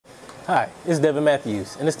Hi, it's Devin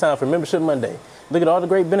Matthews, and it's time for Membership Monday. Look at all the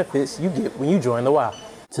great benefits you get when you join the Y.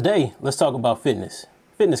 Today, let's talk about fitness.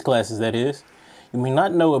 Fitness classes, that is. You may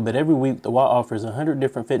not know it, but every week the Y offers 100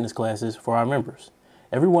 different fitness classes for our members.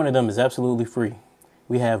 Every one of them is absolutely free.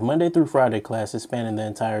 We have Monday through Friday classes spanning the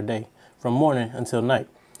entire day, from morning until night.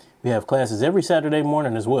 We have classes every Saturday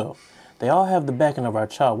morning as well. They all have the backing of our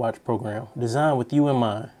Child Watch program, designed with you in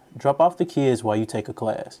mind. Drop off the kids while you take a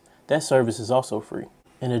class. That service is also free.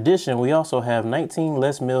 In addition, we also have 19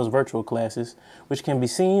 Les Mills virtual classes, which can be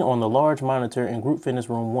seen on the large monitor in Group Fitness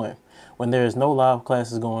Room 1 when there is no live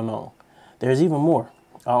classes going on. There's even more.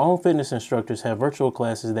 Our own fitness instructors have virtual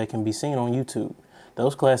classes that can be seen on YouTube.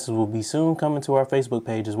 Those classes will be soon coming to our Facebook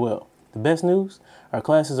page as well. The best news? Our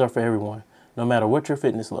classes are for everyone, no matter what your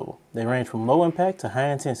fitness level. They range from low impact to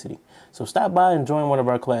high intensity. So stop by and join one of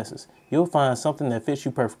our classes. You'll find something that fits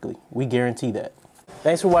you perfectly. We guarantee that.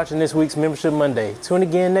 Thanks for watching this week's Membership Monday. Tune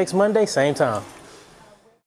again next Monday, same time.